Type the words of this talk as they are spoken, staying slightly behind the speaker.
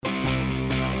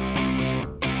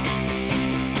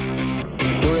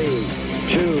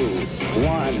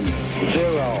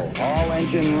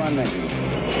Ignition running.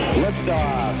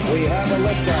 Liftoff. We have a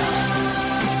liftoff.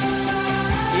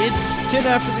 It's 10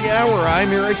 after the hour. I'm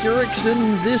Eric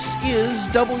Erickson. This is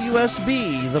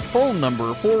WSB. The phone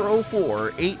number,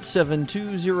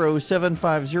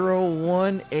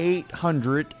 404-872-0750,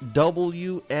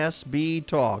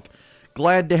 1-800-WSB-TALK.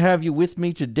 Glad to have you with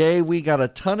me today. We got a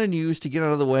ton of news to get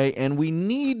out of the way, and we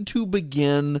need to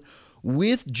begin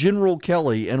with General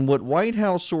Kelly and what White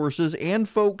House sources and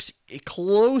folks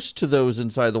close to those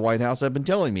inside the White House have been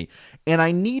telling me. And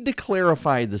I need to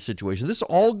clarify the situation. This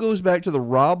all goes back to the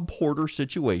Rob Porter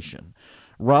situation.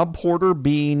 Rob Porter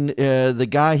being the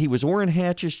guy, he was Orrin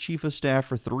Hatch's chief of staff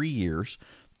for 3 years.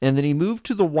 And then he moved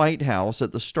to the White House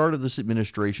at the start of this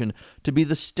administration to be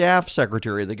the staff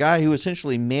secretary, the guy who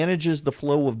essentially manages the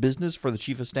flow of business for the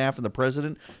chief of staff and the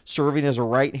president, serving as a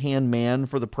right-hand man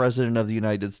for the president of the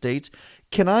United States.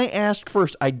 Can I ask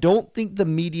first, I don't think the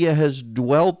media has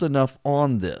dwelt enough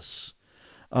on this.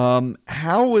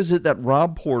 How is it that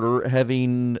Rob Porter,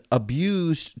 having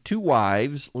abused 2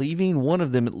 wives, leaving one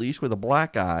of them at least with a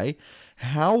black eye,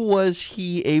 how was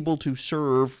he able to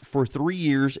serve for 3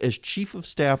 years as chief of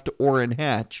staff to Orrin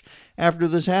Hatch after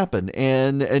this happened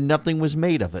and nothing was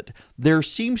made of it? There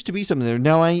seems to be something there.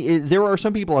 Now, there are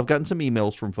some people, I've gotten some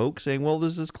emails from folks saying, well,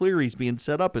 this is clear he's being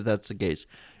set up if that's the case.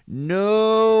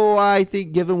 No, I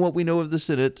think given what we know of the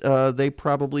Senate, they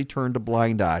probably turned a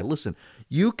blind eye. Listen,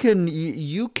 you can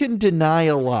deny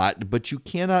a lot, but you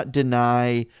cannot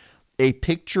deny a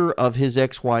picture of his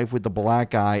ex-wife with the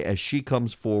black eye as she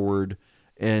comes forward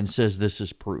and says this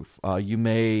is proof. You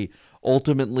may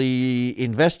ultimately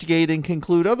investigate and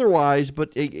conclude otherwise,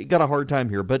 but it got a hard time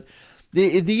here. But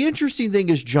the interesting thing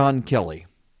is John Kelly,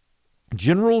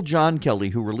 General John Kelly,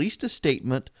 who released a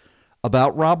statement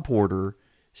about Rob Porter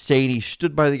saying he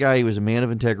stood by the guy, he was a man of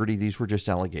integrity, these were just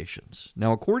allegations.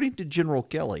 Now, according to General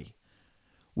Kelly,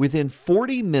 within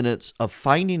 40 minutes of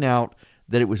finding out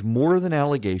that it was more than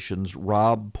allegations,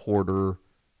 Rob Porter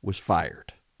was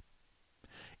fired.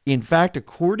 In fact,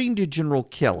 according to General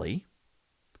Kelly,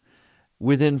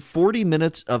 within 40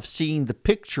 minutes of seeing the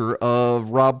picture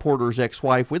of Rob Porter's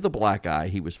ex-wife with a black eye,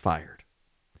 he was fired.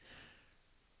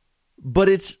 But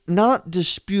it's not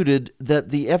disputed that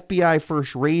the FBI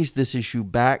first raised this issue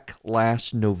back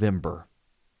last November.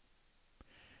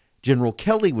 General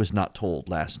Kelly was not told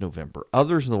last November.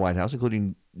 Others in the White House,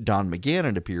 including Don McGahn,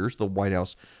 it appears, the White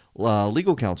House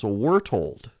legal counsel, were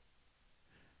told.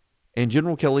 And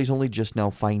General Kelly's only just now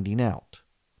finding out.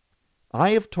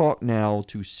 I have talked now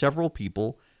to several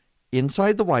people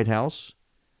inside the White House,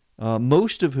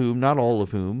 most of whom, not all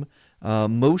of whom,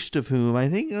 most of whom, I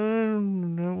think,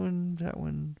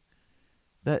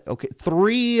 okay,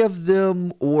 3 of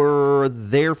them were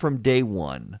there from day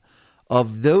one.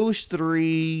 Of those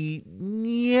 3,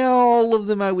 yeah, all of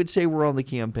them I would say were on the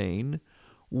campaign.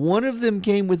 One of them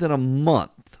came within a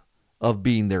month of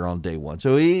being there on day one.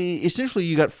 So essentially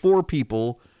you got 4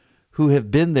 people who have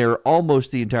been there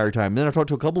almost the entire time. Then I've talked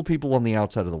to a couple of people on the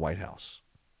outside of the White House.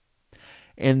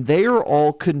 And they are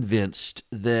all convinced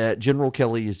that General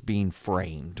Kelly is being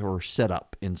framed or set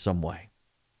up in some way.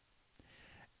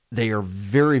 They are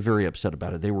very, very upset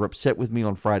about it. They were upset with me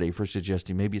on Friday for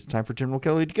suggesting maybe it's time for General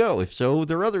Kelly to go. If so,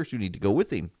 there are others who need to go with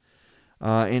him.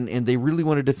 And they really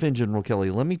want to defend General Kelly.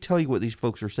 Let me tell you what these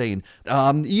folks are saying.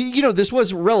 This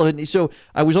was relevant. So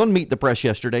I was on Meet the Press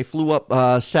yesterday, flew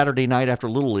up Saturday night after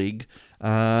Little League,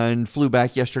 and flew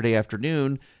back yesterday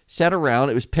afternoon, sat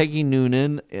around. It was Peggy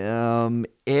Noonan,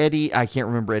 Eddie, I can't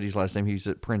remember Eddie's last name. He's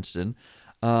at Princeton.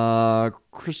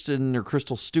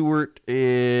 Crystal Stewart,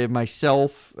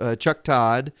 myself, Chuck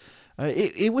Todd.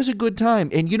 It was a good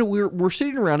time. And, we're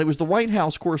sitting around. It was the White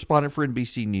House correspondent for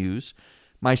NBC News,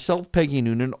 myself, Peggy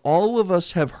Noonan. All of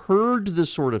us have heard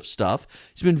this sort of stuff.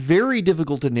 It's been very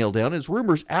difficult to nail down. It's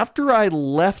rumors. After I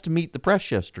left Meet the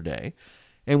Press yesterday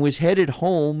and was headed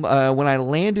home, when I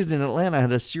landed in Atlanta, I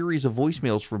had a series of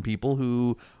voicemails from people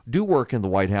who do work in the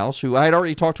White House, who I had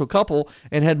already talked to a couple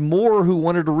and had more who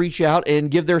wanted to reach out and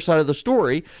give their side of the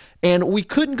story. And we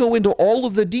couldn't go into all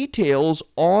of the details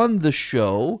on the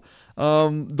show.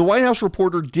 The White House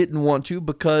reporter didn't want to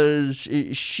because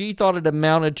she thought it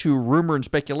amounted to rumor and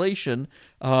speculation.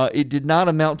 It did not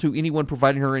amount to anyone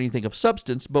providing her anything of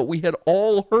substance, but we had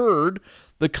all heard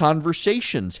the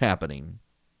conversations happening.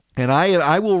 And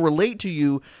I will relate to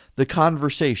you the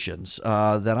conversations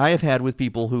that I have had with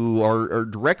people who are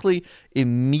directly,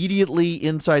 immediately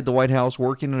inside the White House,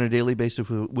 working on a daily basis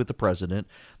with the president,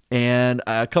 and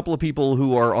a couple of people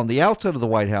who are on the outside of the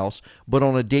White House, but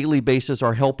on a daily basis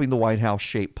are helping the White House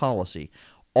shape policy.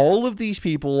 All of these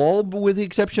people, all with the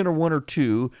exception of 1 or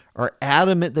 2, are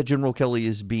adamant that General Kelly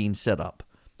is being set up.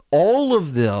 All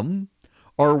of them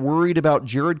are worried about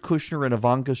Jared Kushner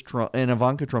and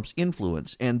Ivanka Trump's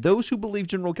influence. And those who believe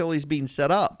General Kelly is being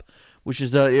set up, which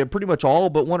is pretty much all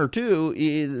but one or two,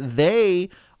 they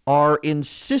are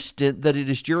insistent that it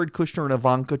is Jared Kushner and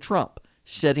Ivanka Trump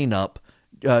setting up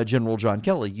General John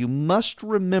Kelly. You must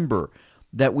remember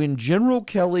that when General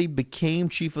Kelly became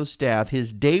chief of staff,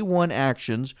 his day one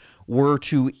actions were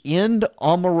to end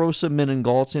Omarosa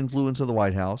Meninghal's influence of the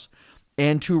White House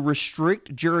and to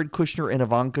restrict Jared Kushner and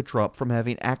Ivanka Trump from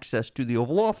having access to the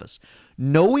Oval Office.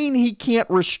 Knowing he can't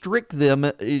restrict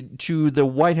them to the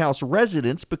White House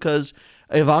residence because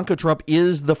Ivanka Trump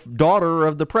is the daughter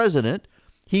of the president,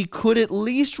 he could at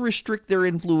least restrict their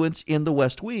influence in the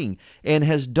West Wing and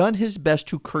has done his best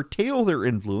to curtail their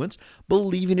influence,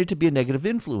 believing it to be a negative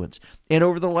influence. And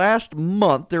over the last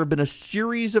month, there have been a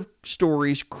series of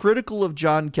stories critical of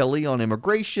John Kelly on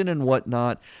immigration and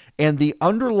whatnot. And the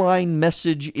underlying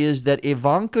message is that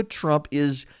Ivanka Trump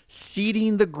is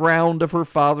seeding the ground of her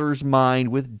father's mind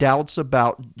with doubts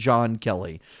about John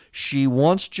Kelly. She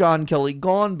wants John Kelly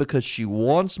gone because she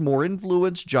wants more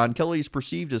influence. John Kelly is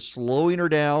perceived as slowing her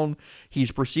down.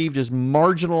 He's perceived as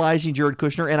marginalizing Jared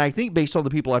Kushner. And I think based on the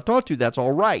people I've talked to, that's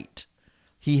all right.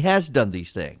 He has done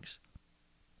these things.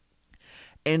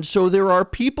 And so there are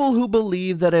people who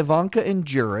believe that Ivanka and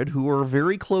Jared, who are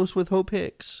very close with Hope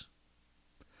Hicks,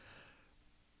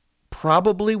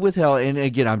 probably withheld, and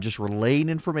again, I'm just relaying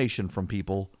information from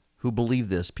people who believe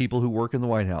this, people who work in the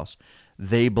White House.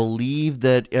 They believe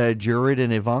that Jared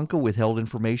and Ivanka withheld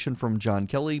information from John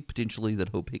Kelly, potentially that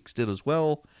Hope Hicks did as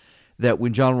well. That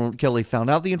when John Kelly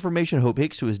found out the information, Hope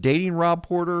Hicks, who was dating Rob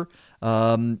Porter,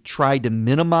 tried to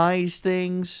minimize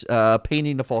things,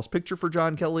 painting a false picture for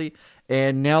John Kelly.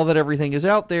 And now that everything is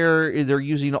out there, they're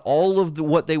using all of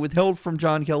what they withheld from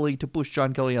John Kelly to push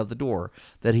John Kelly out the door.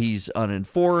 That he's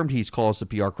uninformed, he's caused a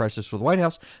PR crisis for the White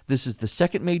House. This is the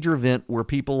second major event where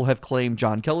people have claimed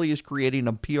John Kelly is creating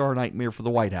a PR nightmare for the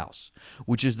White House,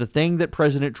 which is the thing that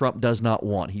President Trump does not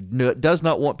want. He does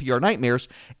not want PR nightmares.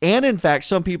 And in fact,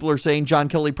 some people are saying John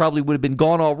Kelly probably would have been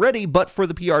gone already, but for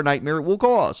the PR nightmare it will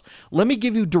cause. Let me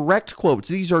give you direct quotes.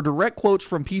 These are direct quotes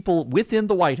from people within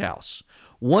the White House.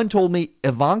 One told me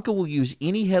Ivanka will use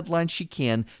any headline she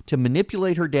can to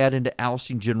manipulate her dad into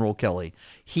ousting General Kelly.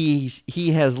 He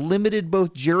has limited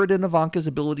both Jared and Ivanka's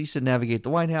abilities to navigate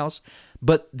the White House,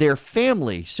 but their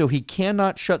family, so he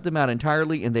cannot shut them out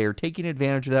entirely, and they are taking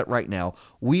advantage of that right now.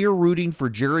 We are rooting for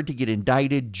Jared to get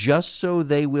indicted just so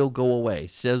they will go away,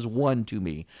 says one to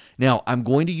me. Now, I'm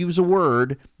going to use a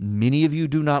word many of you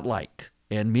do not like,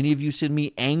 and many of you send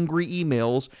me angry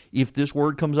emails if this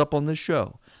word comes up on this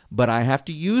show. But I have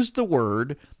to use the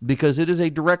word because it is a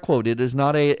direct quote. It is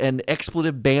not an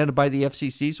expletive banned by the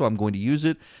FCC, so I'm going to use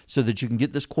it so that you can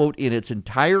get this quote in its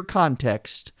entire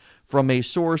context from a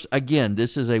source. Again,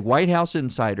 this is a White House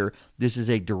insider. This is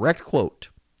a direct quote.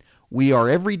 We are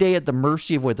every day at the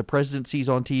mercy of what the president sees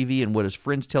on TV and what his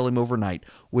friends tell him overnight.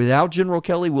 Without General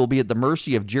Kelly, we'll be at the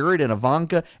mercy of Jared and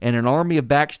Ivanka and an army of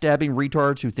backstabbing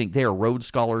retards who think they are Rhodes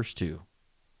Scholars too.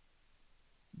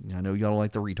 I know y'all don't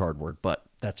like the retard word, but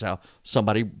that's how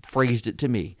somebody phrased it to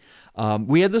me.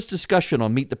 We had this discussion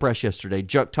on Meet the Press yesterday.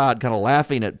 Chuck Todd kind of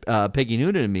laughing at Peggy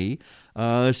Noonan and me,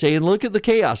 saying, look at the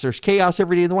chaos. There's chaos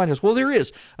every day in the White House. Well, there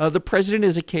is. The president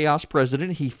is a chaos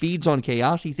president. He feeds on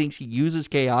chaos. He thinks he uses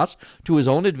chaos to his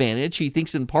own advantage. He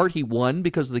thinks in part he won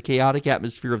because of the chaotic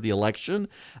atmosphere of the election.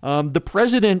 The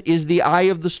president is the eye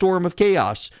of the storm of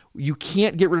chaos. You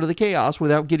can't get rid of the chaos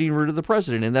without getting rid of the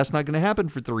president, and that's not going to happen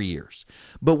for 3 years.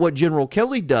 But what General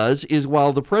Kelly does is,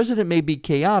 while the president may be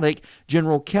chaotic,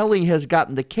 General Kelly has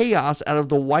gotten the chaos out of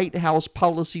the White House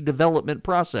policy development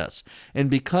process. And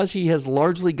because he has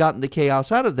largely gotten the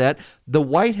chaos out of that, the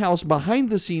White House behind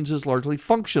the scenes is largely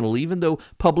functional, even though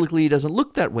publicly it doesn't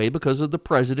look that way because of the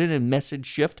president and message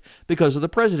shift because of the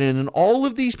president. And all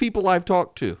of these people I've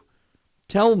talked to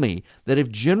tell me that if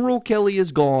General Kelly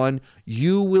is gone,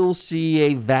 you will see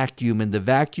a vacuum, and the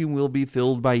vacuum will be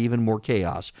filled by even more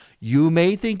chaos. You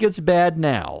may think it's bad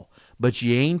now, but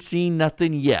you ain't seen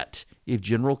nothing yet if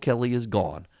General Kelly is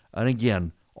gone. And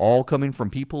again, all coming from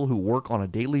people who work on a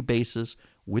daily basis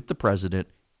with the president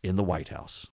in the White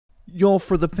House. Y'all,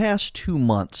 for the past 2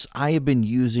 months, I have been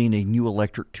using a new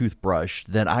electric toothbrush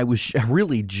that I was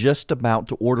really just about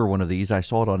to order one of these. I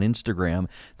saw it on Instagram.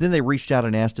 Then they reached out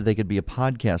and asked if they could be a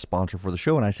podcast sponsor for the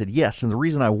show, and I said yes. And the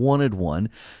reason I wanted one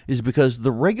is because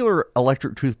the regular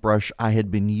electric toothbrush I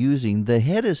had been using, the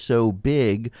head is so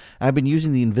big. I've been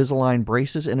using the Invisalign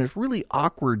braces, and it's really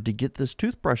awkward to get this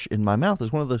toothbrush in my mouth.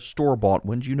 It's one of the store-bought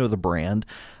ones. You know the brand.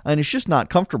 And it's just not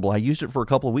comfortable. I used it for a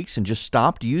couple of weeks and just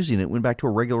stopped using it, went back to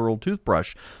a regular world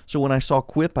toothbrush. So when I saw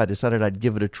Quip, I decided I'd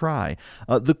give it a try.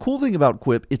 The cool thing about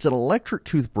Quip, it's an electric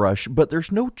toothbrush, but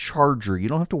there's no charger. You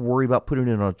don't have to worry about putting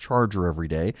it on a charger every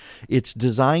day. It's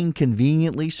designed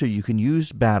conveniently so you can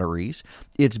use batteries.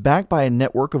 It's backed by a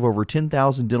network of over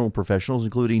 10,000 dental professionals,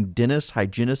 including dentists,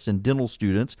 hygienists, and dental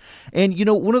students. And,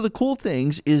 one of the cool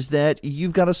things is that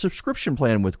you've got a subscription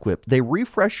plan with Quip. They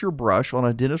refresh your brush on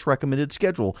a dentist recommended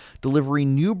schedule,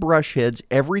 delivering new brush heads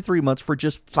every 3 months for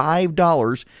just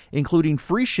 $5, including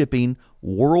free shipping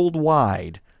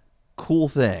worldwide. Cool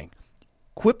thing.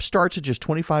 Quip starts at just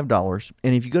 $25,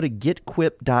 and if you go to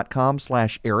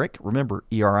getquip.com/Eric, remember,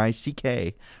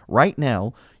 ERICK, right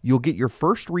now, you'll get your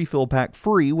first refill pack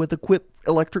free with a Quip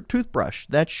electric toothbrush.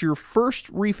 That's your first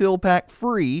refill pack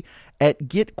free at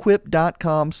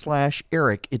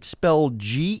getquip.com/Eric. It's spelled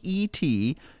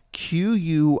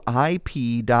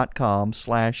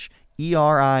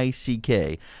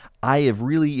GETQUIP.com/ERICK. I have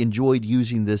really enjoyed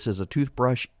using this as a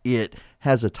toothbrush. It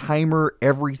has a timer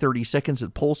every 30 seconds.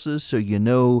 It pulses, so you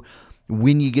know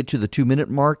when you get to the 2-minute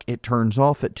mark, it turns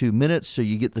off at 2 minutes, so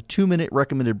you get the 2-minute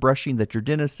recommended brushing that your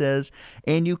dentist says,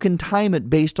 and you can time it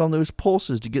based on those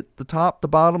pulses to get the top, the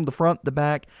bottom, the front, the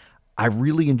back. I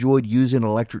really enjoyed using an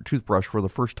electric toothbrush for the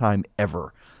first time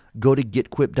ever. Go to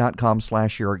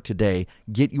getquip.com/Eric today.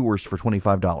 Get yours for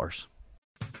 $25.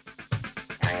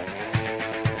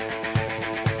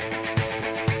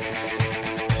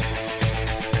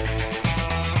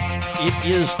 It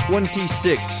is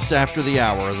 26 after the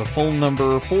hour. The phone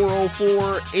number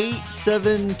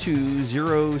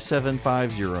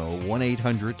 404-872-0750,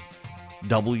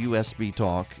 1-800-WSB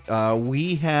Talk.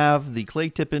 We have the Clay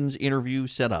Tippins interview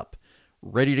set up,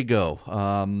 ready to go.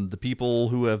 The people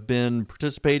who have been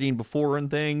participating before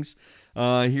and things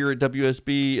here at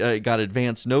WSB got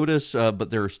advance notice,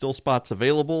 but there are still spots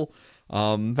available.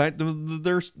 In fact,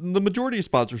 the majority of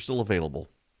spots are still available.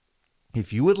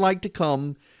 If you would like to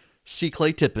come see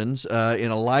Clay Tippins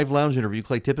in a live lounge interview.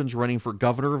 Clay Tippins running for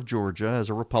governor of Georgia as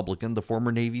a Republican, the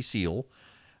former Navy SEAL.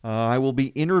 I will be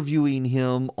interviewing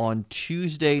him on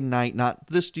Tuesday night, not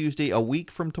this Tuesday, a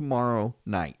week from tomorrow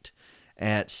night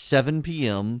at 7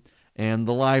 p.m. and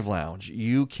the live lounge.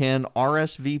 You can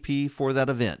RSVP for that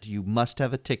event. You must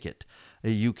have a ticket.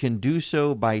 You can do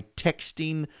so by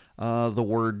texting the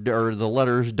word or the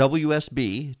letters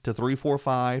WSB to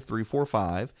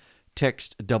 345-345.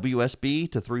 Text WSB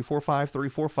to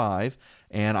 345-345,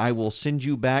 and I will send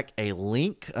you back a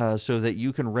link so that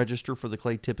you can register for the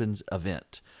Clay Tippins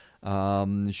event.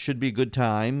 Should be a good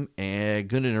time, a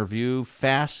good interview,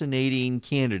 fascinating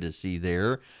candidacy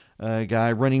there. A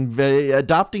guy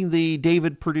adopting the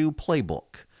David Perdue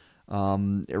playbook,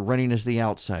 running as the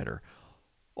outsider.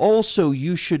 Also,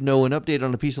 you should know an update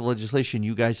on a piece of legislation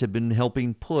you guys have been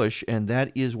helping push, and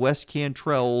that is Wes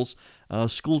Cantrell's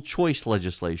school choice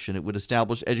legislation. It would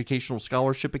establish educational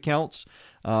scholarship accounts,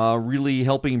 really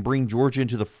helping bring Georgia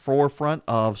into the forefront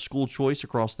of school choice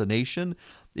across the nation.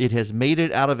 It has made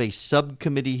it out of a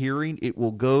subcommittee hearing. It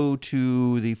will go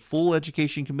to the full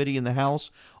education committee in the House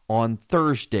on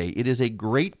Thursday. It is a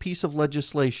great piece of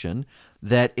legislation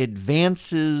that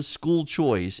advances school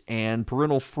choice and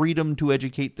parental freedom to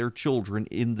educate their children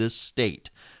in this state.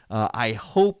 I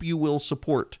hope you will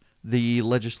support the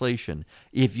legislation.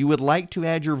 If you would like to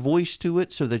add your voice to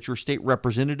it so that your state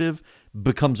representative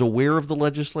becomes aware of the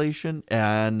legislation,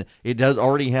 and it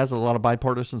already has a lot of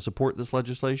bipartisan support, this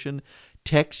legislation,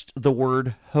 text the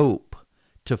word HOPE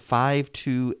to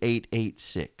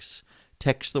 52886.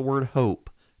 Text the word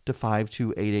HOPE to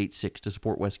 52886 to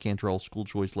support Wes Cantrell's school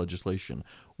choice legislation.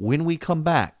 When we come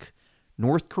back,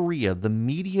 North Korea, the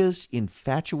media's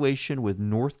infatuation with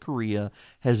North Korea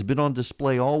has been on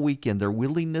display all weekend. Their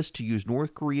willingness to use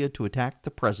North Korea to attack the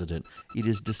president. It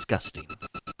is disgusting.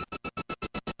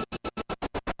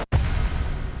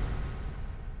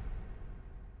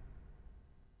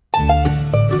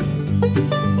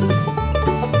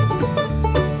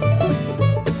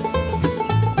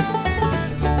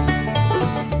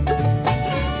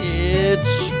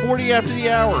 It's 40 after the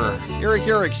hour. Eric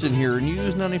Erickson here,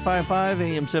 News 95.5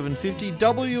 AM 750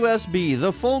 WSB.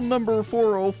 The phone number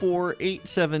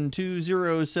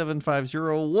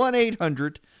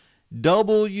 404-872-0750,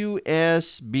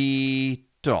 1-800-WSB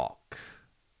Talk.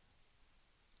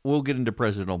 We'll get into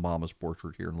President Obama's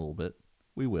portrait here in a little bit.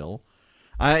 We will.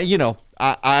 I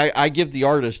give the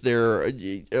artist there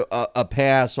a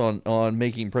pass on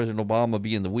making President Obama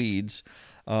be in the weeds.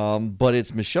 But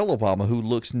it's Michelle Obama who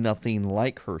looks nothing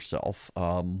like herself.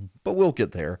 But we'll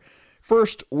get there.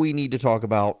 First, we need to talk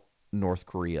about North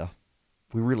Korea.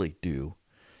 We really do.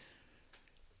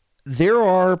 There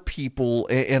are people,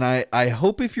 and I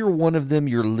hope if you're one of them,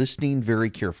 you're listening very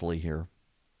carefully here.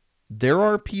 There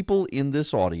are people in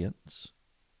this audience,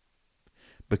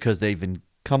 because they've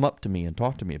come up to me and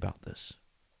talked to me about this.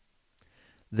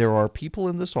 There are people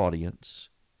in this audience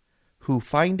who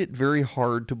find it very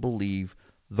hard to believe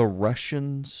the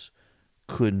Russians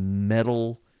could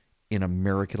meddle in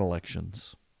American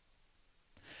elections.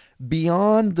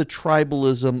 Beyond the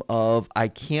tribalism of, I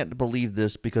can't believe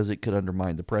this because it could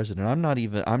undermine the president. I'm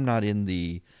not in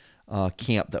the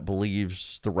camp that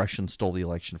believes the Russians stole the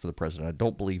election for the president. I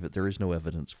don't believe it. There is no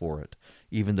evidence for it,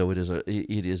 even though it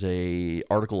is a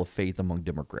article of faith among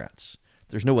Democrats.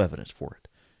 There's no evidence for it.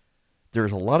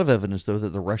 There's a lot of evidence, though, that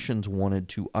the Russians wanted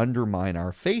to undermine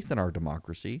our faith in our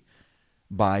democracy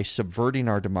by subverting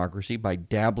our democracy, by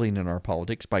dabbling in our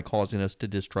politics, by causing us to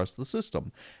distrust the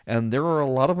system. And there are a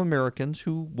lot of Americans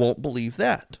who won't believe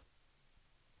that.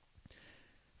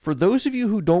 For those of you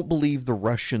who don't believe the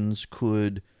Russians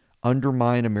could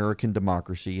undermine American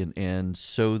democracy and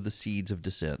sow the seeds of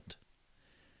dissent,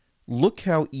 look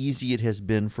how easy it has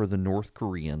been for the North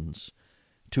Koreans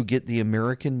to get the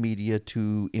American media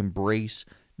to embrace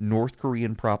North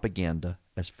Korean propaganda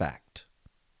as fact.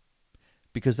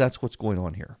 Because that's what's going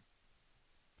on here.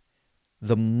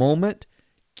 The moment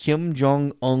Kim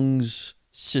Jong-un's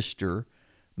sister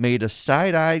made a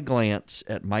side-eyed glance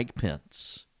at Mike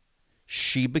Pence,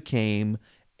 she became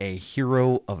a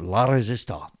hero of La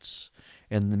Resistance.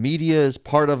 And the media is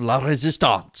part of La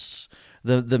Resistance.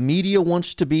 The media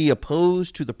wants to be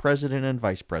opposed to the president and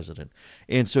vice president.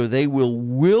 And so they will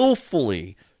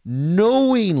willfully,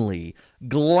 knowingly,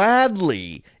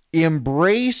 gladly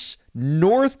embrace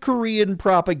North Korean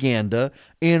propaganda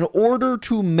in order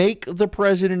to make the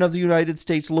president of the United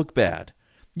States look bad.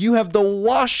 You have the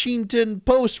Washington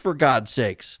Post, for God's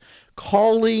sakes,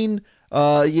 calling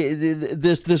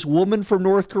this woman from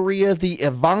North Korea the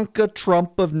Ivanka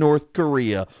Trump of North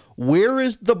Korea. Where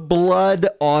is the blood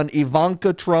on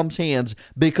Ivanka Trump's hands?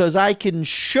 Because I can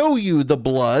show you the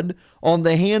blood on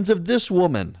the hands of this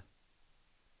woman.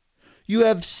 You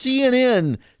have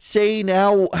CNN saying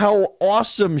how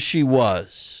awesome she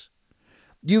was.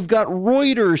 You've got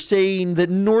Reuters saying that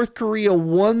North Korea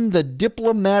won the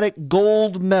diplomatic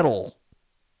gold medal.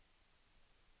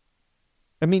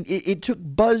 I mean, it took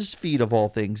BuzzFeed, of all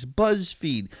things,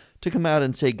 BuzzFeed, to come out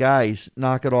and say, guys,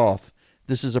 knock it off.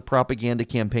 This is a propaganda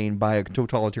campaign by a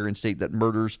totalitarian state that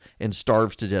murders and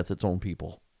starves to death its own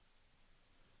people.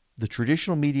 The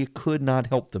traditional media could not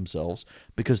help themselves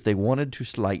because they wanted to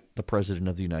slight the president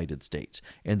of the United States.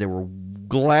 And they were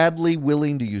gladly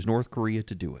willing to use North Korea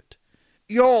to do it.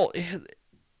 Y'all,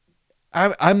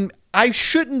 I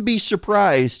shouldn't be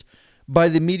surprised by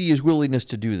the media's willingness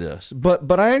to do this,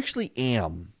 but I actually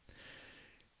am.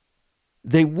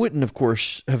 They wouldn't, of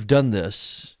course, have done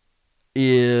this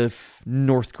if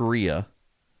North Korea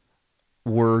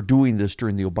were doing this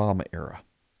during the Obama era.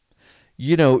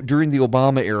 You know, during the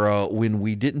Obama era, when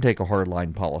we didn't take a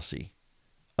hardline policy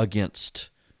against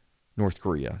North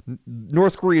Korea.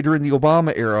 North Korea during the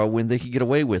Obama era, when they could get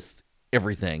away with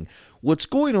everything. What's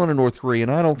going on in North Korea,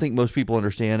 and I don't think most people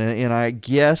understand, and I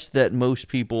guess that most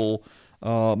people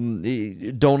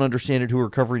don't understand it who are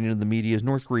covering it in the media, is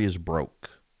North Korea is broke.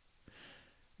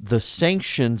 The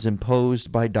sanctions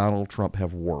imposed by Donald Trump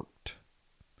have worked.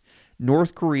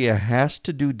 North Korea has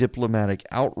to do diplomatic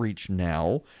outreach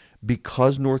now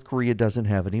because North Korea doesn't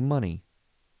have any money.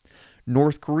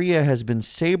 North Korea has been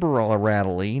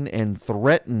saber-rattling and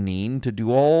threatening to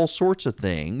do all sorts of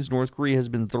things. North Korea has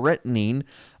been threatening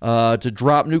to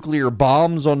drop nuclear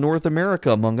bombs on North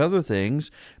America, among other things,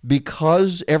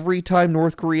 because every time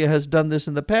North Korea has done this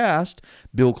in the past,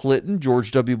 Bill Clinton,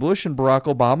 George W. Bush, and Barack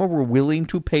Obama were willing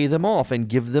to pay them off and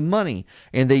give them money.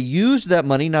 And they used that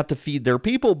money not to feed their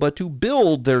people, but to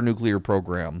build their nuclear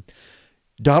program.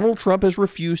 Donald Trump has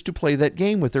refused to play that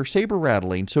game with their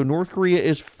saber-rattling, so North Korea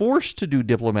is forced to do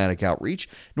diplomatic outreach.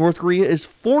 North Korea is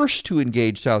forced to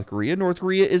engage South Korea. North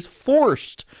Korea is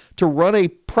forced to run a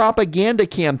propaganda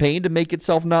campaign to make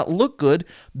itself not look good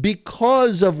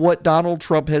because of what Donald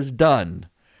Trump has done.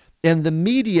 And the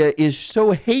media is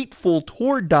so hateful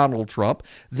toward Donald Trump,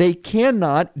 they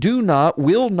cannot, do not,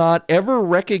 will not ever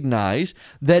recognize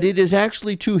that it is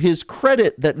actually to his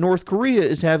credit that North Korea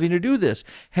is having to do this.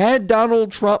 Had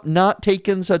Donald Trump not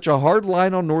taken such a hard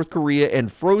line on North Korea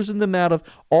and frozen them out of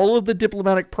all of the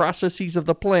diplomatic processes of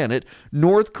the planet,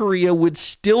 North Korea would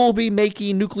still be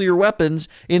making nuclear weapons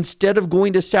instead of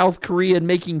going to South Korea and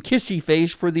making kissy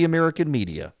face for the American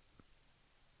media.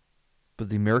 But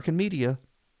the American media,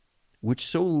 which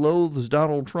so loathes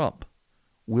Donald Trump,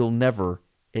 will never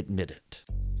admit it.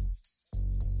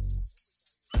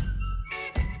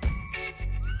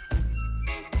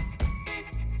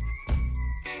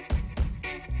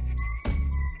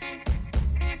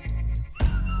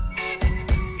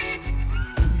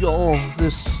 Y'all,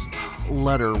 this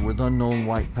letter with unknown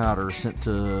white powder sent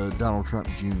to Donald Trump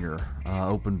Jr.,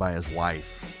 opened by his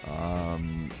wife.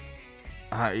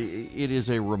 It is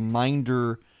a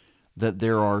reminder that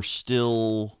there are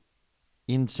still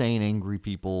insane, angry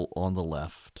people on the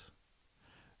left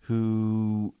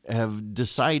who have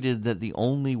decided that the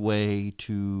only way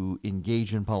to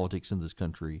engage in politics in this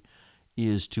country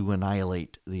is to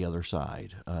annihilate the other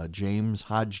side. James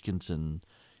Hodgkinson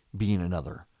being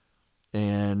another.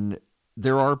 And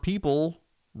there are people,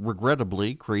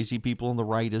 regrettably, crazy people on the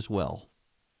right as well,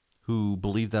 who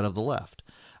believe that of the left.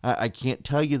 I can't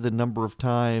tell you the number of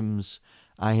times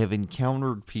I have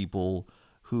encountered people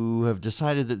who have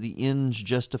decided that the ends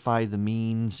justify the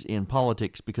means in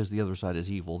politics because the other side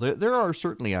is evil. There are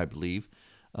certainly, I believe,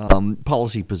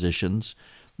 policy positions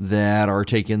that are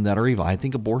taken that are evil. I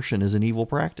think abortion is an evil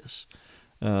practice.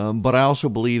 But I also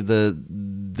believe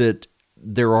that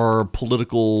there are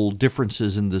political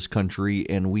differences in this country,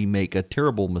 and we make a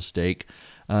terrible mistake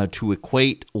to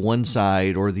equate one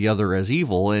side or the other as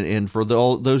evil. And for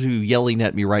those of you yelling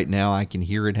at me right now, I can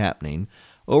hear it happening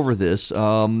over this.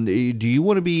 Do you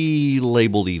want to be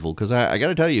labeled evil? Because I got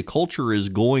to tell you, culture is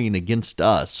going against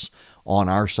us on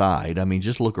our side. I mean,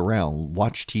 just look around,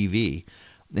 watch TV.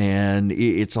 And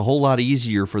it's a whole lot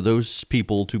easier for those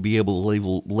people to be able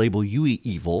to label you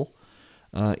evil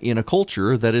in a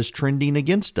culture that is trending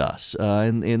against us.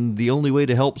 And the only way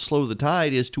to help slow the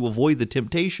tide is to avoid the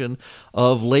temptation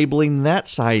of labeling that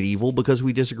side evil because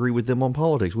we disagree with them on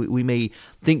politics. We may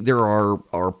think there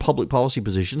are public policy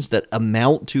positions that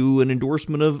amount to an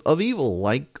endorsement of evil,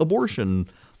 like abortion.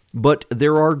 But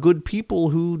there are good people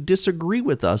who disagree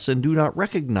with us and do not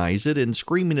recognize it, and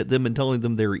screaming at them and telling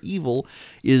them they're evil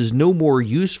is no more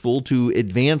useful to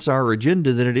advance our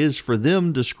agenda than it is for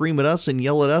them to scream at us and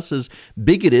yell at us as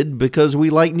bigoted because we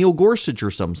like Neil Gorsuch or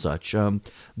some such.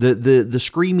 The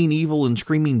screaming evil and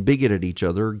screaming bigot at each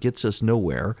other gets us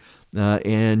nowhere.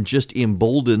 And just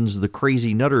emboldens the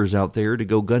crazy nutters out there to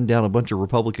go gun down a bunch of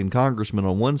Republican congressmen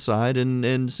on one side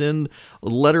and send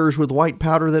letters with white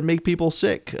powder that make people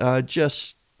sick.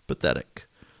 Just pathetic.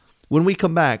 When we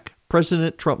come back,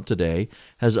 President Trump today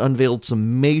has unveiled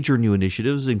some major new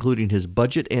initiatives, including his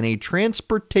budget and a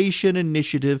transportation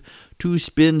initiative to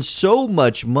spend so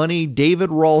much money.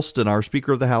 David Ralston, our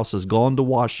Speaker of the House, has gone to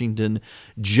Washington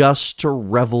just to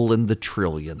revel in the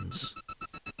trillions.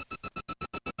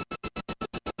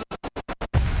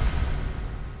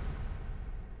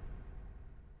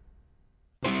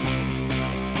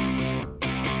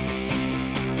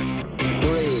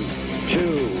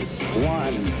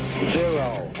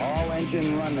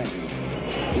 Running.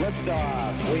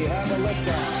 Liftoff. We have a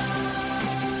liftoff.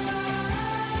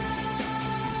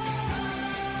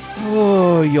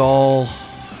 Oh, y'all.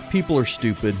 People are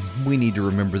stupid. We need to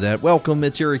remember that. Welcome.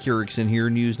 It's Eric Erickson here.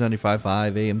 News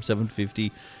 95.5 AM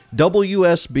 750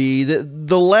 WSB.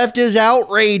 The left is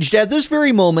outraged at this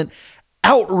very moment.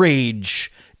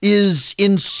 Outrage is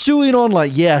ensuing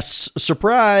online. Yes,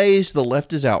 surprise. The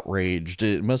left is outraged.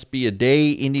 It must be a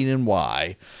day ending in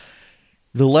Y.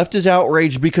 The left is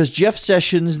outraged because Jeff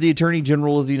Sessions, the Attorney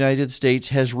General of the United States,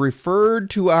 has referred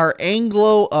to our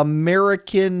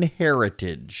Anglo-American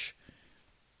heritage.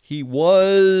 He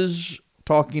was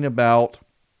talking about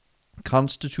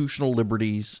constitutional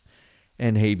liberties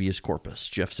and habeas corpus.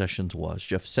 Jeff Sessions,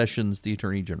 the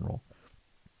Attorney General,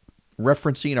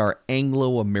 referencing our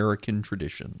Anglo-American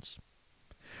traditions.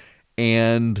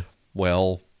 And,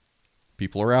 well,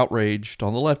 people are outraged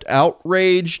on the left.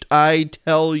 Outraged, I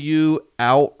tell you,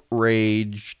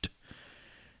 outraged.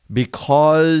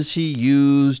 Because he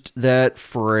used that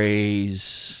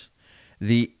phrase,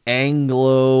 the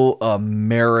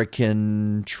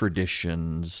Anglo-American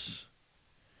traditions.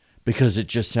 Because it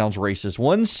just sounds racist.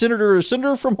 One senator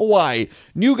from Hawaii,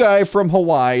 new guy from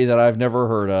Hawaii that I've never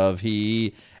heard of,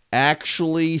 he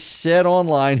actually said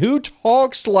online, "Who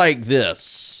talks like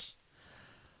this?"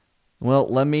 Well,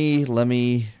 let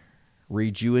me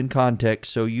read you in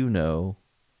context so you know.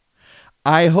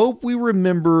 I hope we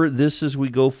remember this as we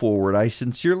go forward. I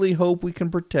sincerely hope we can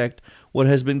protect what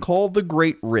has been called the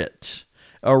Great Writ,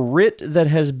 a writ that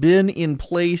has been in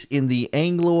place in the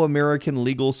Anglo-American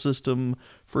legal system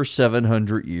for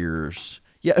 700 years.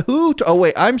 Yeah,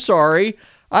 I'm sorry.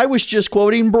 I was just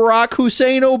quoting Barack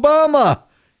Hussein Obama.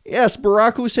 Yes,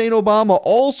 Barack Hussein Obama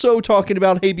also talking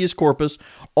about habeas corpus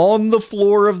on the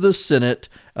floor of the Senate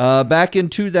back in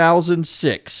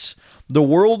 2006. The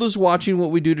world is watching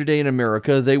what we do today in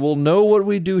America. They will know what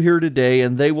we do here today,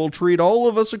 and they will treat all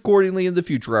of us accordingly in the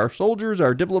future. Our soldiers,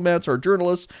 our diplomats, our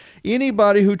journalists,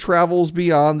 anybody who travels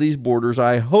beyond these borders.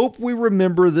 I hope we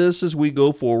remember this as we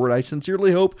go forward. I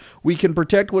sincerely hope we can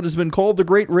protect what has been called the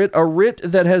Great Writ, a writ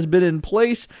that has been in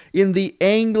place in the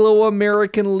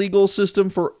Anglo-American legal system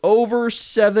for over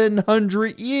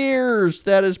 700 years.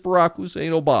 That is Barack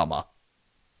Hussein Obama.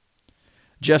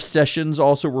 Jeff Sessions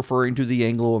also referring to the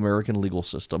Anglo-American legal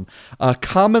system.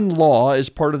 Common law is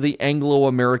part of the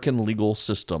Anglo-American legal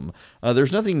system.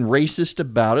 There's nothing racist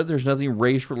about it. There's nothing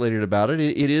race-related about it.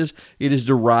 It is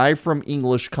derived from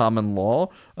English common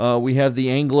law. We have the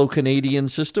Anglo-Canadian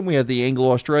system. We have the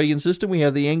Anglo-Australian system. We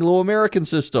have the Anglo-American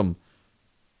system.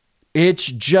 It's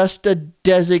just a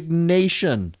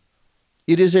designation.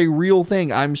 It is a real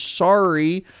thing. I'm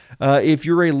sorry if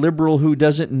you're a liberal who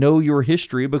doesn't know your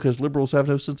history, because liberals have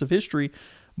no sense of history,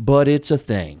 but it's a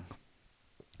thing.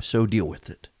 So deal with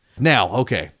it. Now,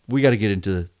 okay, we got to get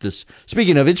into this.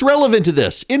 Speaking of, it's relevant to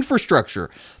this. Infrastructure.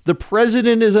 The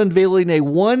president is unveiling a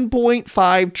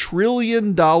 $1.5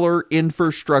 trillion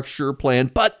infrastructure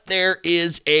plan, but there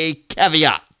is a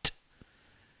caveat.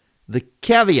 The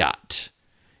caveat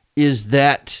is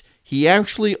that he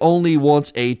actually only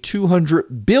wants a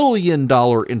 $200 billion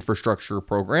infrastructure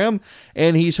program,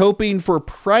 and he's hoping for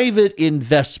private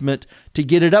investment to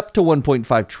get it up to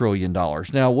 $1.5 trillion.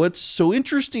 Now, what's so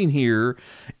interesting here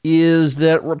is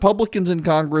that Republicans in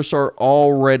Congress are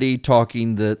already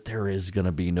talking that there is going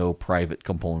to be no private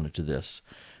component to this.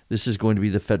 This is going to be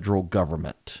the federal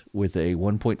government with a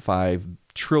 $1.5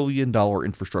 trillion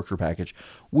infrastructure package,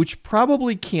 which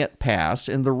probably can't pass.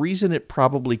 And the reason it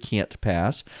probably can't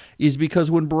pass is because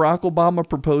when Barack Obama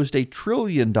proposed a $1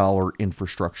 trillion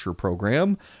infrastructure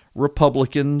program,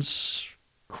 Republicans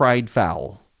cried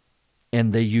foul,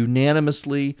 and they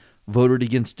unanimously voted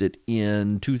against it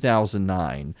in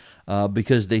 2009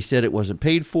 because they said it wasn't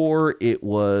paid for, it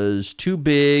was too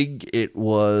big, it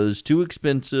was too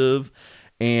expensive,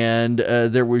 and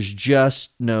there was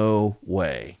just no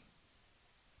way.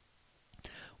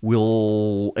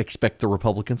 We'll expect the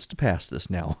Republicans to pass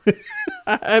this now.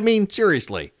 I mean,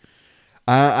 seriously.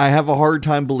 I have a hard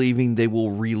time believing they will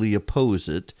really oppose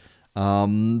it.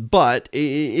 But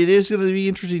it is going to be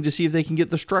interesting to see if they can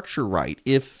get the structure right.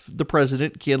 If the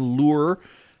president can lure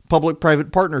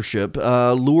public-private partnership,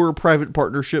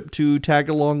 to tag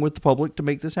along with the public to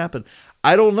make this happen.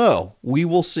 I don't know. We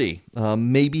will see.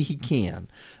 Maybe he can.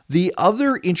 The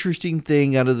other interesting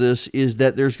thing out of this is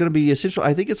that there's going to be essentially,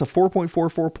 I think it's a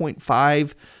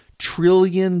 $4.5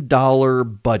 trillion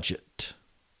budget.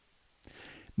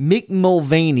 Mick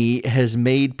Mulvaney has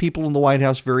made people in the White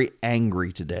House very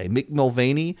angry today. Mick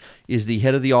Mulvaney is the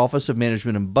head of the Office of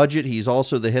Management and Budget. He's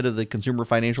also the head of the Consumer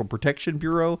Financial Protection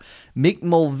Bureau. Mick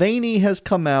Mulvaney has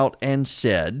come out and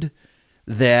said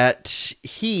that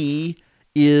he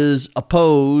is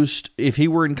opposed, if he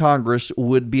were in Congress,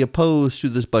 would be opposed to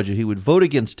this budget. He would vote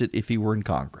against it if he were in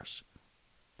Congress.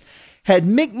 Had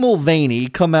Mick Mulvaney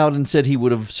come out and said he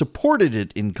would have supported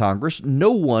it in Congress,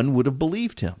 no one would have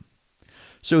believed him.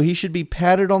 So he should be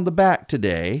patted on the back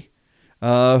today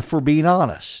for being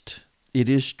honest. It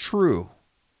is true.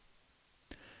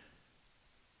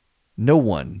 No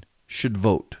one should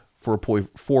vote for a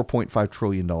 $4.5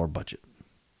 trillion budget.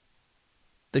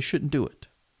 They shouldn't do it.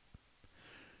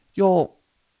 Y'all,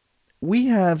 we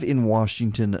have in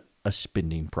Washington a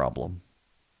spending problem.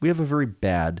 We have a very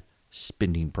bad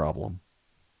spending problem.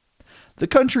 The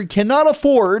country cannot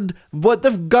afford what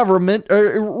the government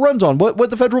runs on, what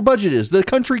the federal budget is. The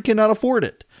country cannot afford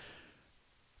it.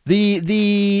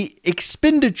 The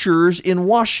expenditures in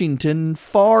Washington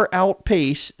far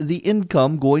outpace the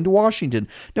income going to Washington.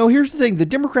 Now, here's the thing. The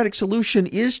Democratic solution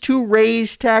is to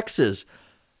raise taxes.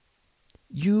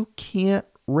 You can't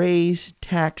raise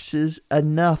taxes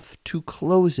enough to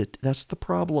close it. That's the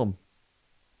problem.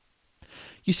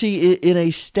 You see, in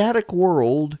a static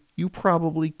world, you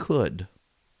probably could.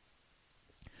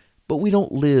 But we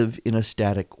don't live in a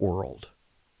static world.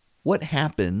 What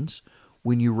happens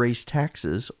when you raise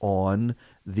taxes on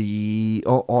the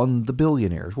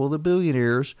billionaires? Well, the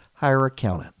billionaires hire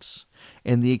accountants,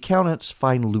 and the accountants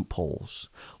find loopholes.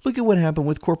 Look at what happened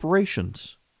with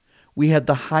corporations. We had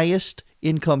the highest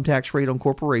income tax rate on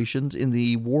corporations in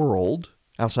the world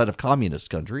outside of communist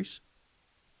countries.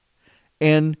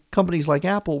 And companies like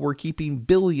Apple were keeping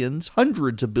billions,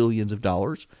 hundreds of billions of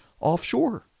dollars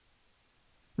offshore.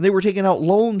 And they were taking out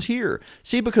loans here.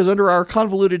 See, because under our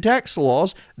convoluted tax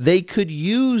laws, they could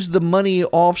use the money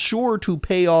offshore to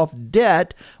pay off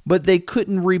debt, but they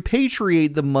couldn't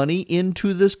repatriate the money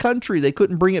into this country. They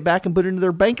couldn't bring it back and put it into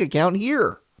their bank account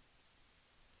here.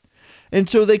 And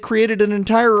so they created an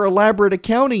entire elaborate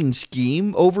accounting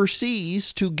scheme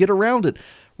overseas to get around it.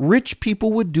 Rich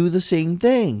people would do the same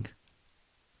thing.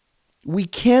 We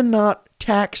cannot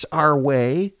tax our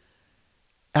way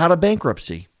out of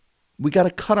bankruptcy. We got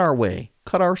to cut our way,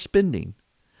 cut our spending.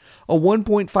 A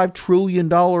 $1.5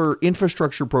 trillion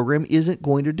infrastructure program isn't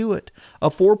going to do it. A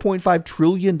 $4.5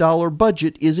 trillion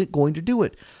budget isn't going to do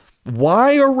it.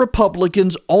 Why are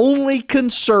Republicans only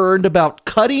concerned about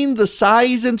cutting the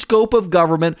size and scope of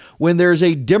government when there's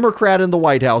a Democrat in the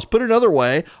White House? Put another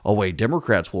way, a way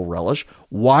Democrats will relish,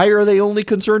 why are they only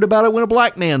concerned about it when a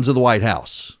black man's in the White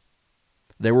House?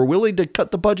 They were willing to cut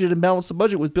the budget and balance the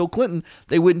budget with Bill Clinton.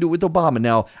 They wouldn't do it with Obama.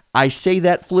 Now, I say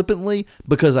that flippantly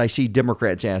because I see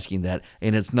Democrats asking that,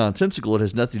 and it's nonsensical. It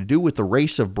has nothing to do with the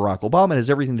race of Barack Obama. It has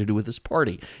everything to do with this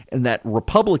party, and that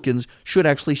Republicans should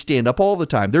actually stand up all the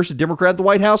time. There's a Democrat in the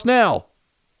White House now.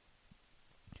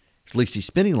 At least he's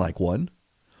spending like one.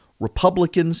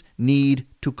 Republicans need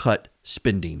to cut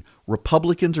spending.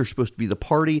 Republicans are supposed to be the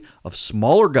party of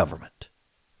smaller government.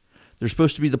 They're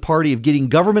supposed to be the party of getting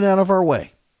government out of our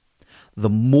way. The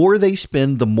more they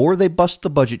spend, the more they bust the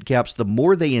budget caps, the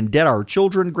more they indebt our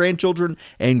children, grandchildren,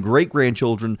 and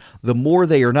great-grandchildren, the more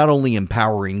they are not only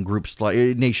empowering groups like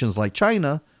nations like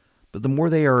China, but the more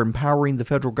they are empowering the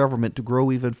federal government to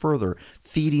grow even further,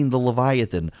 feeding the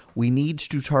Leviathan. We need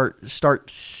to start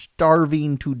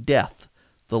starving to death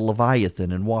the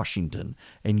Leviathan in Washington,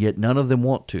 and yet none of them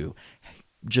want to.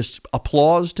 Just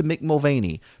applause to Mick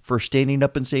Mulvaney for standing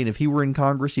up and saying if he were in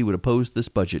Congress, he would oppose this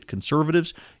budget.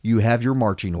 Conservatives, you have your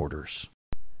marching orders.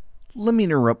 Let me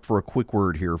interrupt for a quick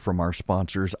word here from our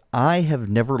sponsors. I have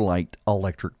never liked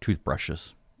electric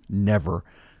toothbrushes. Never.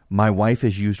 My wife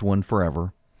has used one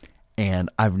forever, and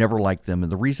I've never liked them.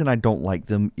 And the reason I don't like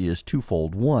them is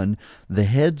twofold. One, the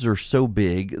heads are so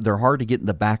big, they're hard to get in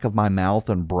the back of my mouth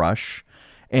and brush.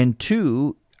 And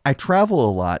two, I travel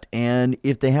a lot, and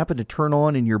if they happen to turn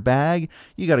on in your bag,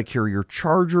 you got to carry your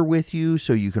charger with you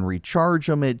so you can recharge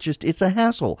them. It's a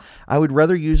hassle. I would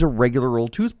rather use a regular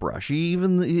old toothbrush.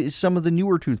 Even some of the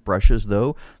newer toothbrushes,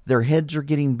 though, their heads are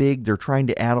getting big. They're trying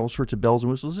to add all sorts of bells and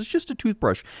whistles. It's just a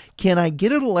toothbrush. Can I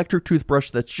get an electric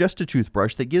toothbrush that's just a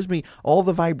toothbrush that gives me all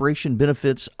the vibration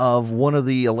benefits of one of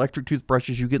the electric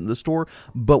toothbrushes you get in the store,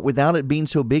 but without it being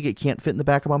so big it can't fit in the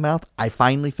back of my mouth? I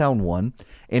finally found one,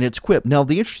 and it's Quip. Now,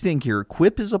 the interesting thing here,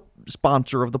 Quip is a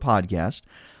sponsor of the podcast,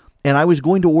 and I was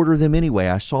going to order them anyway.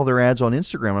 I saw their ads on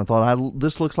Instagram, and I thought,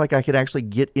 this looks like I could actually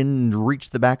get in and reach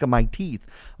the back of my teeth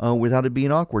without it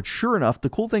being awkward. Sure enough, the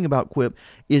cool thing about Quip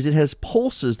is it has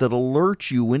pulses that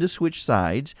alert you when to switch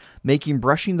sides, making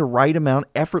brushing the right amount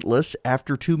effortless.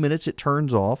 After 2 minutes, it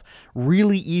turns off.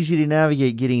 Really easy to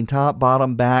navigate, getting top,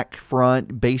 bottom, back,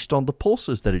 front, based on the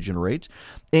pulses that it generates.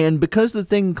 And because the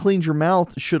thing cleans your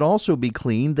mouth, should also be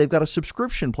clean, they've got a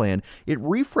subscription plan. It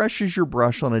refreshes your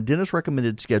brush on a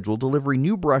dentist-recommended schedule, delivering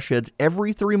new brush heads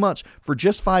every 3 months for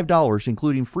just $5,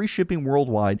 including free shipping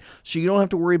worldwide, so you don't have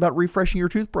to worry about refreshing your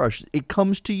toothbrush. It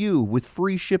comes to you with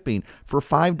free shipping for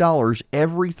 $5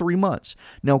 every 3 months.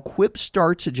 Now, Quip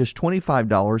starts at just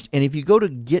 $25, and if you go to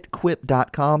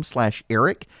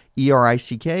getquip.com/Eric,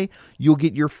 E-R-I-C-K, you'll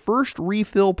get your first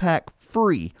refill pack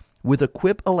free with a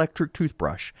Quip electric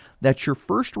toothbrush. That's your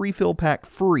first refill pack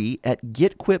free at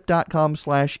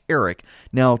getquip.com/Eric.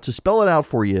 Now, to spell it out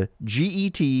for you,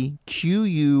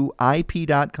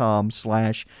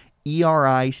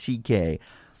 getquip.com/ERICK.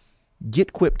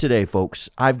 Get Quip today,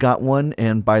 folks. I've got one,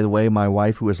 and by the way, my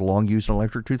wife, who has long used an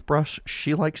electric toothbrush,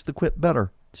 she likes the Quip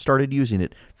better. Started using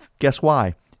it. Guess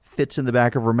why? Fits in the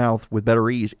back of her mouth with better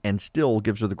ease and still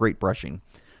gives her the great brushing.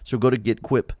 So go to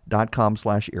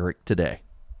getquip.com/Eric today.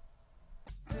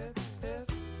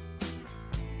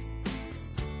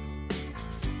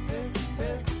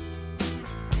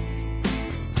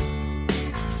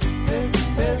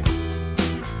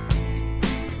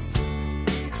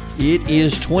 It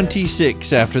is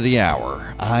 26 after the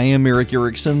hour. I am Eric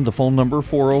Erickson. The phone number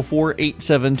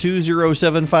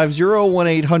 404-872-0750,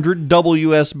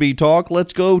 1-800-WSB Talk.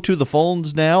 Let's go to the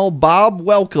phones now. Bob,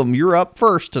 welcome. You're up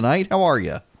first tonight. How are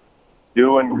you?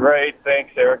 Doing great.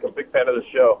 Thanks, Eric. I'm a big fan of the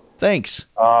show. Thanks.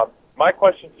 My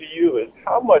question to you is,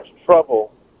 how much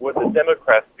trouble would the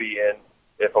Democrats be in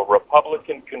if a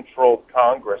Republican-controlled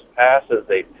Congress passes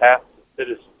a path to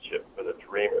citizenship for the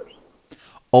Dreamers?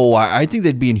 Oh, I think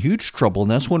they'd be in huge trouble,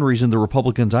 and that's one reason the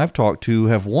Republicans I've talked to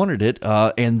have wanted it.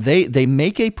 And they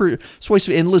make a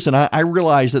persuasive. And listen, I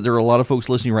realize that there are a lot of folks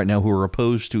listening right now who are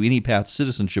opposed to any path to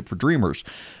citizenship for Dreamers,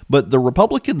 but the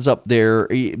Republicans up there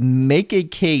make a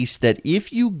case that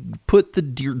if you put the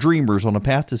Dreamers on a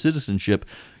path to citizenship,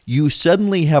 you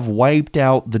suddenly have wiped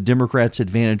out the Democrats'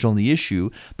 advantage on the issue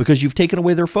because you've taken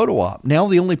away their photo op. Now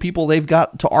the only people they've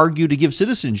got to argue to give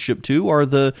citizenship to are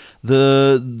the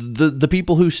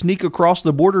people who sneak across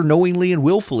the border knowingly and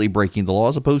willfully breaking the law,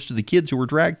 as opposed to the kids who were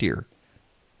dragged here.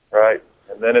 Right.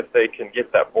 And then if they can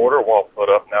get that border wall put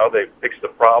up, now they've fixed the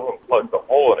problem, plugged the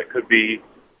hole, and it could be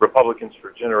Republicans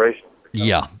for generations.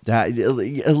 Yeah.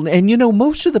 And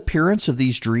most of the parents of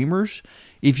these dreamers,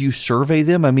 if you survey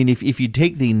them, I mean, if you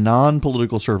take the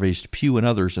non-political surveys, Pew and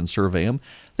others, and survey them,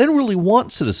 they don't really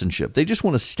want citizenship. They just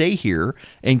want to stay here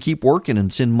and keep working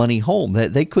and send money home.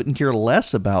 They couldn't care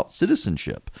less about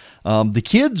citizenship. The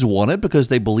kids want it because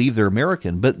they believe they're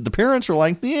American, but the parents are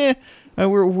like,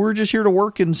 we're just here to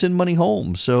work and send money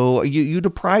home. So you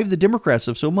deprive the Democrats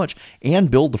of so much and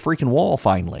build the freaking wall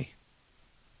finally.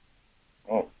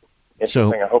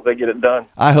 Interesting. So, I hope they get it done.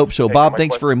 I hope so. Bob,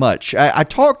 thanks very much. I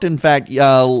talked, in fact,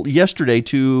 yesterday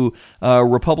to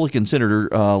Republican Senator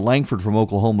Langford from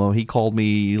Oklahoma. He called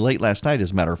me late last night,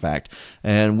 as a matter of fact,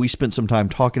 and we spent some time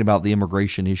talking about the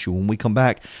immigration issue. When we come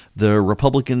back, the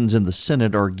Republicans in the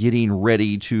Senate are getting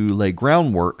ready to lay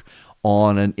groundwork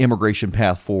on an immigration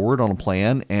path forward, on a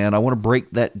plan, and I want to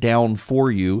break that down for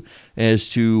you as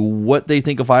to what they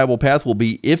think a viable path will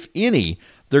be, if any.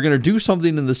 They're going to do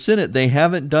something in the Senate they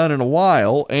haven't done in a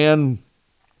while. And,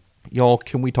 y'all,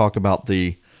 can we talk about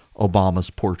the Obama's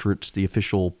portraits, the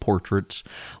official portraits?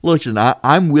 Listen,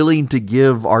 I'm willing to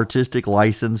give artistic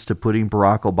license to putting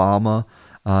Barack Obama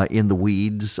in the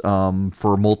weeds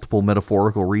for multiple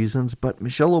metaphorical reasons, but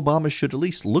Michelle Obama should at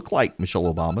least look like Michelle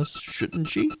Obama, shouldn't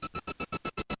she?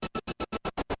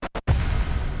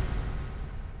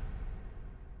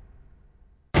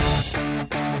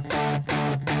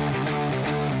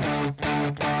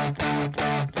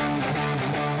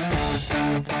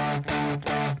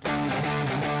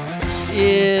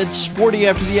 It's 40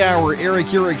 after the hour.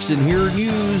 Eric Erickson here.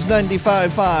 News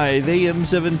 95.5 AM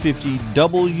 750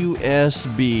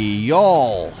 WSB.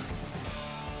 Y'all,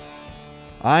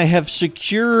 I have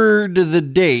secured the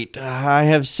date. I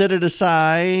have set it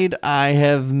aside. I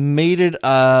have made it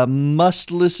a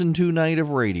must-listen-to night of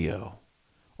radio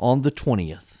on the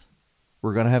 20th.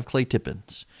 We're going to have Clay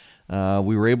Tippins.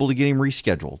 We were able to get him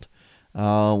rescheduled.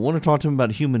 I want to talk to him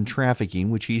about human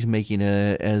trafficking, which he's making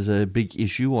as a big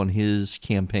issue on his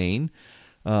campaign,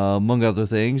 among other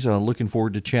things. Looking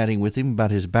forward to chatting with him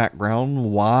about his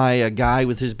background, why a guy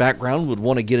with his background would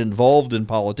want to get involved in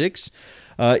politics.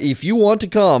 If you want to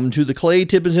come to the Clay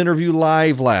Tippins Interview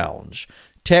Live Lounge,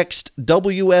 text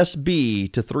WSB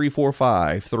to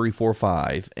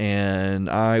 345-345, and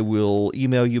I will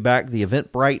email you back the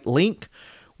Eventbrite link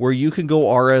where you can go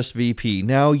RSVP.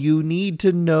 Now, you need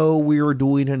to know we are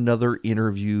doing another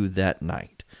interview that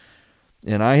night.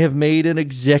 And I have made an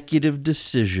executive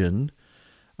decision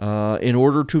in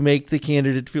order to make the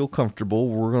candidate feel comfortable.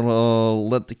 We're going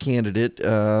to let the candidate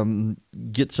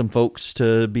get some folks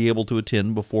to be able to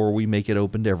attend before we make it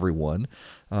open to everyone.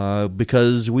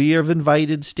 Because we have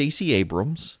invited Stacey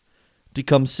Abrams to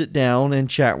come sit down and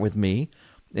chat with me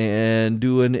and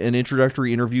do an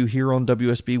introductory interview here on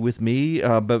WSB with me.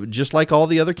 But just like all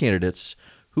the other candidates,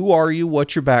 who are you?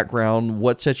 What's your background?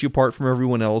 What sets you apart from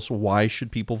everyone else? Why should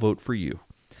people vote for you?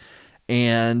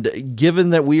 And given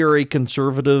that we are a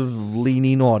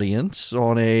conservative-leaning audience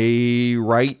on a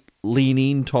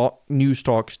right-leaning news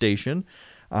talk station,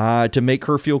 to make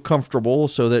her feel comfortable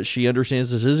so that she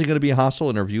understands this isn't going to be a hostile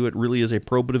interview. It really is a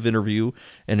probative interview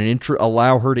and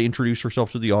allow her to introduce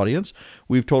herself to the audience.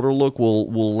 We've told her, look,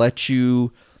 we'll let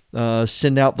you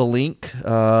send out the link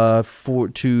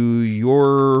to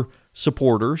your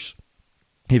supporters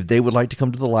if they would like to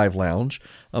come to the live lounge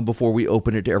before we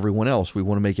open it to everyone else. We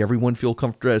want to make everyone feel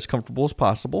as comfortable as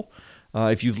possible.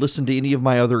 If you've listened to any of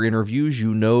my other interviews,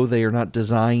 you know they are not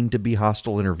designed to be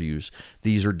hostile interviews.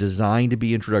 These are designed to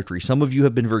be introductory. Some of you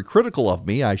have been very critical of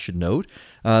me, I should note,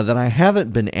 that I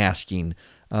haven't been asking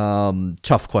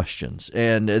tough questions.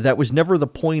 And that was never the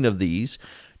point of these.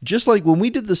 Just like when we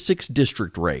did the 6th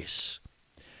district race,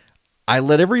 I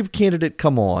let every candidate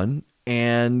come on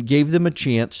and gave them a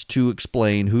chance to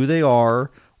explain who they are,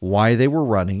 why they were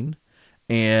running,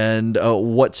 and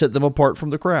what set them apart from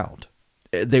the crowd.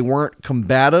 They weren't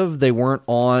combative. They weren't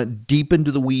on deep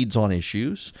into the weeds on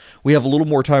issues. We have a little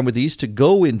more time with these to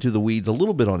go into the weeds a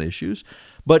little bit on issues.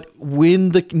 But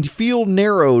when the field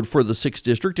narrowed for the 6th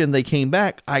district and they came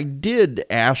back, I did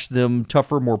ask them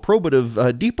tougher, more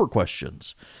probative, deeper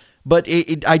questions. But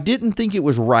I didn't think it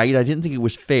was right. I didn't think it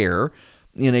was fair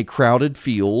in a crowded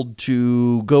field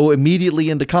to go immediately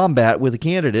into combat with a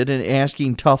candidate and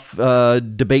asking tough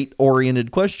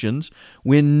debate-oriented questions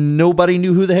when nobody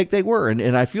knew who the heck they were.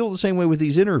 And I feel the same way with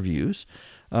these interviews.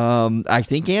 I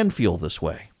think and feel this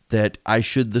way, that I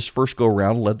should this first go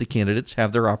around let the candidates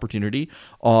have their opportunity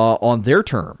on their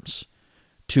terms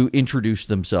to introduce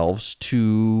themselves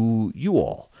to you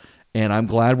all. And I'm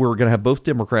glad we're going to have both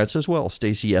Democrats as well,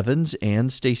 Stacey Evans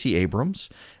and Stacey Abrams,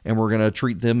 and we're going to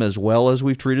treat them as well as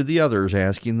we've treated the others,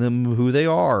 asking them who they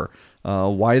are,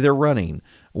 why they're running,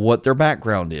 what their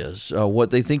background is,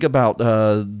 what they think about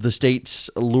the state's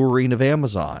luring of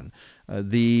Amazon,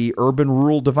 the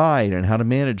urban-rural divide and how to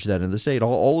manage that in the state.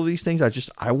 All of these things,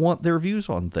 I want their views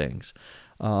on things.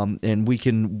 And we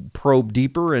can probe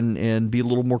deeper and be a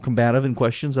little more combative in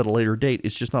questions at a later date.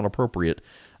 It's just not appropriate,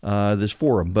 this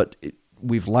forum. But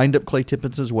we've lined up Clay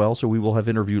Tippins as well, so we will have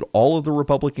interviewed all of the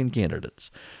Republican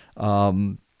candidates.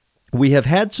 We have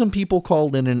had some people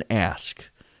call in and ask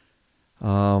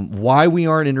why we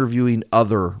aren't interviewing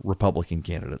other Republican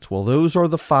candidates. Well, those are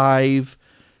the 5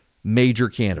 major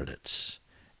candidates.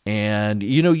 And,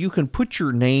 you can put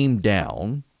your name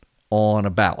down on a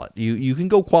ballot. You can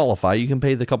go qualify. You can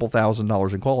pay the couple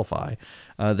 $1,000s and qualify.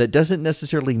 That doesn't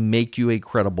necessarily make you a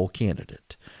credible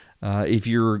candidate. If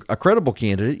you're a credible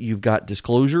candidate, you've got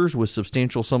disclosures with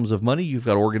substantial sums of money. You've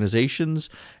got organizations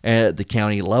at the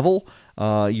county level.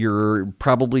 You're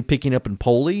probably picking up in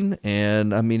polling.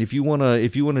 And I mean, if you want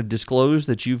to disclose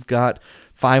that you've got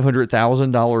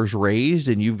 $500,000 raised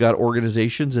and you've got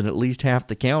organizations in at least half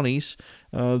the counties,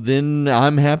 then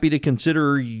I'm happy to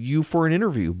consider you for an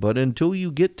interview. But until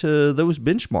you get to those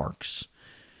benchmarks,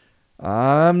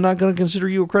 I'm not going to consider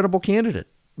you a credible candidate,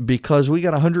 because we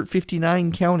got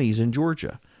 159 counties in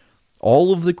Georgia.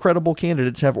 All of the credible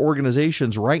candidates have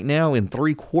organizations right now in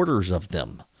 3/4 of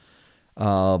them.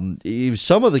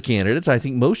 Some of the candidates, I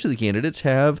think most of the candidates,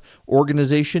 have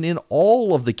organization in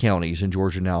all of the counties in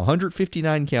Georgia now,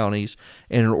 159 counties,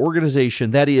 and an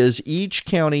organization, that is, each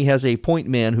county has a point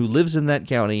man who lives in that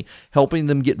county helping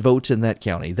them get votes in that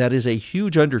county. That is a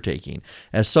huge undertaking.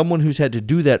 As someone who's had to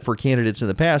do that for candidates in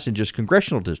the past in just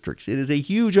congressional districts, it is a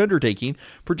huge undertaking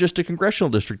for just a congressional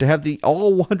district to have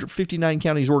all 159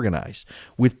 counties organized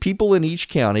with people in each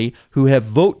county who have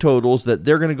vote totals that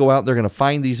they're going to go out, they're going to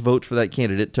find these votes for that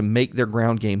candidate to make their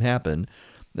ground game happen,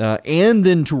 and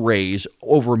then to raise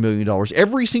over $1 million.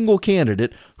 Every single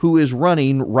candidate who is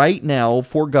running right now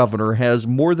for governor has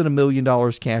more than $1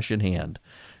 million cash in hand.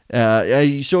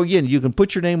 So again, you can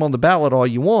put your name on the ballot all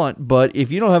you want, but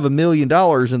if you don't have $1 million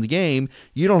in the game,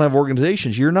 you don't have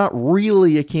organizations, you're not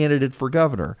really a candidate for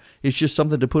governor. It's just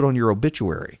something to put on your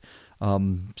obituary.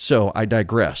 So I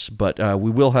digress, but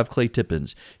we will have Clay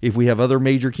Tippins. If we have other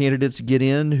major candidates get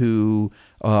in who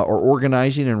are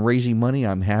organizing and raising money,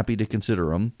 I'm happy to consider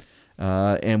them.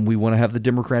 And we want to have the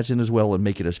Democrats in as well and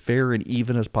make it as fair and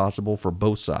even as possible for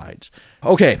both sides.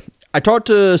 Okay, I talked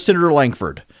to Senator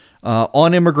Lankford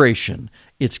on immigration.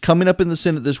 It's coming up in the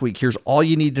Senate this week. Here's all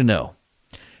you need to know.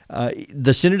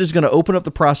 The Senate is going to open up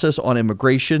the process on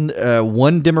immigration,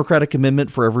 one Democratic amendment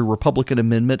for every Republican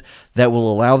amendment that will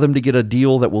allow them to get a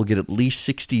deal that will get at least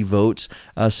 60 votes.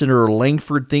 Senator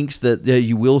Lankford thinks that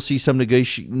you will see some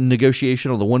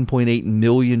negotiation on the 1.8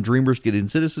 million Dreamers getting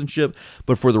citizenship,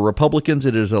 but for the Republicans,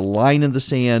 it is a line in the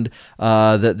sand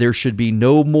that there should be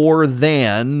no more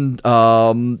than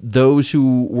those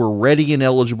who were ready and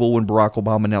eligible when Barack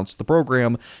Obama announced the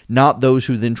program, not those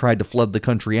who then tried to flood the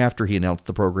country after he announced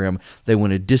the program. They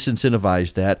want to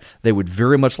disincentivize that. They would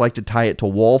very much like to tie it to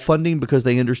wall funding because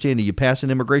they understand that you pass an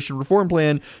immigration reform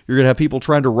plan, you're going to have people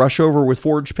trying to rush over with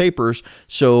forged papers.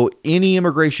 So any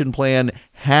immigration plan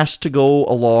has to go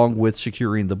along with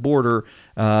securing the border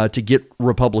to get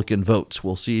Republican votes.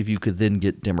 We'll see if you could then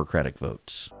get Democratic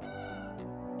votes.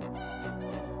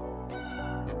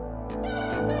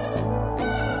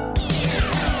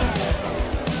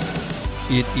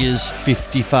 It is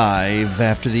 55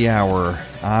 after the hour.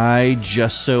 I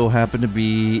just so happen to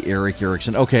be Eric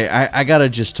Erickson. Okay, I got to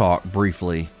just talk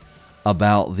briefly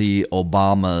about the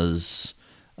Obama's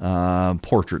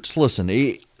portraits. Listen,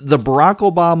 the Barack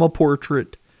Obama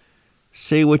portrait,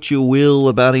 say what you will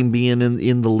about him being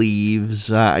in the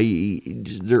leaves.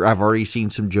 I've already seen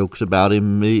some jokes about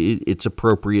him. It's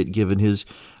appropriate given his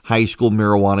high school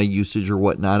marijuana usage or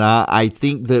whatnot. I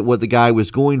think that what the guy was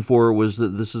going for was that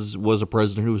this was a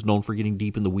president who was known for getting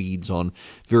deep in the weeds on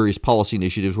various policy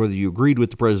initiatives. Whether you agreed with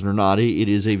the president or not, it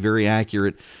is a very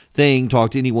accurate thing.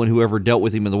 Talk to anyone who ever dealt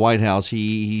with him in the White House.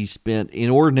 He spent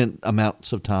inordinate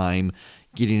amounts of time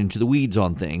getting into the weeds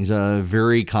on things,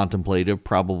 very contemplative,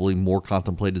 probably more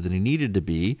contemplative than he needed to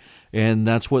be, and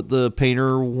that's what the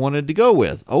painter wanted to go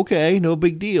with. Okay, no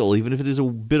big deal, even if it is a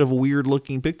bit of a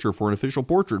weird-looking picture for an official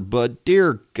portrait, but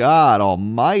dear God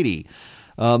almighty,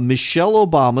 Michelle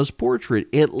Obama's portrait.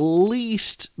 At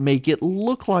least make it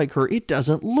look like her. It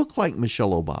doesn't look like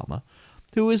Michelle Obama,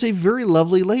 who is a very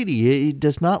lovely lady. It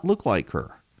does not look like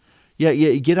her. Yeah,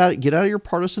 get out of your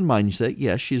partisan mindset.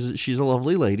 Yes, she's a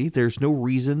lovely lady. There's no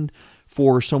reason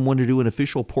for someone to do an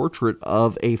official portrait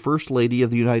of a first lady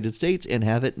of the United States and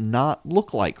have it not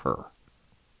look like her.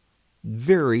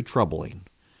 Very troubling.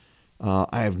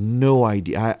 I have no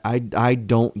idea. I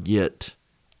don't get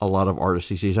a lot of artists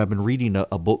these days. I've been reading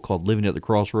a book called Living at the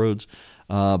Crossroads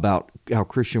about how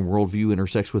Christian worldview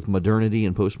intersects with modernity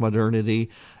and postmodernity,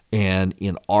 and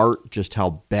in art, just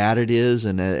how bad it is.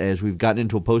 And as we've gotten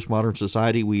into a postmodern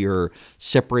society, we are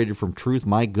separated from truth.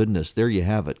 My goodness, there you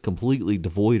have it, completely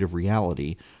devoid of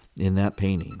reality in that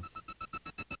painting.